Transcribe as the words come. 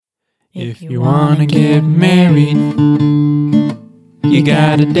If you wanna get married, you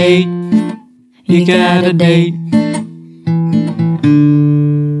gotta date. You gotta date.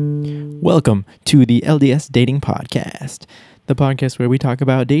 Welcome to the LDS Dating Podcast, the podcast where we talk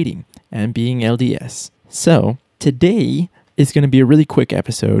about dating and being LDS. So, today is going to be a really quick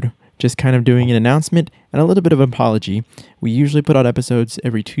episode, just kind of doing an announcement and a little bit of an apology. We usually put out episodes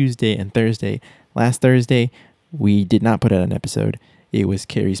every Tuesday and Thursday. Last Thursday, we did not put out an episode. It was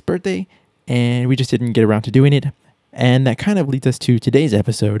Carrie's birthday, and we just didn't get around to doing it. And that kind of leads us to today's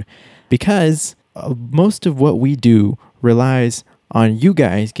episode, because most of what we do relies on you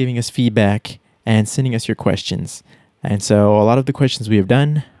guys giving us feedback and sending us your questions. And so a lot of the questions we have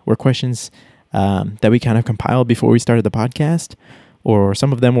done were questions that we kind of compiled before we started the podcast, or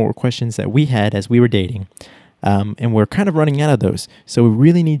some of them were questions that we had as we were dating. And we're kind of running out of those. So we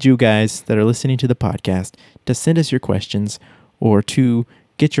really need you guys that are listening to the podcast to send us your questions, or to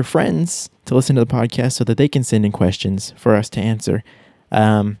get your friends to listen to the podcast so that they can send in questions for us to answer,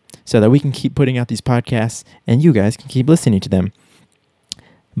 so that we can keep putting out these podcasts and you guys can keep listening to them.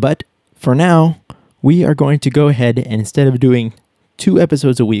 But for now, we are going to go ahead and instead of doing 2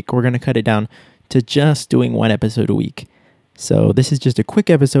 episodes a week, we're going to cut it down to just doing 1 episode a week. So this is just a quick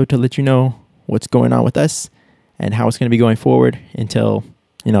episode to let you know what's going on with us and how it's going to be going forward until,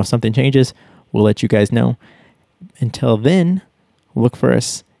 something changes. We'll let you guys know. Until then, look for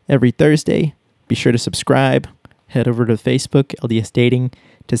us every Thursday. Be sure to subscribe. Head over to Facebook, LDS Dating,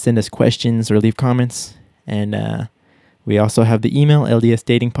 to send us questions or leave comments. And we also have the email,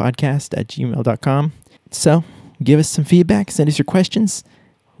 ldsdatingpodcast@gmail.com. So give us some feedback. Send us your questions.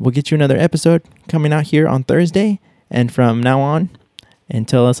 We'll get you another episode coming out here on Thursday. And from now on,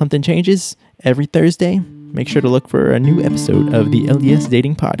 until something changes, every Thursday, make sure to look for a new episode of the LDS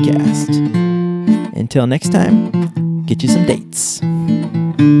Dating Podcast. Until next time, get you some dates.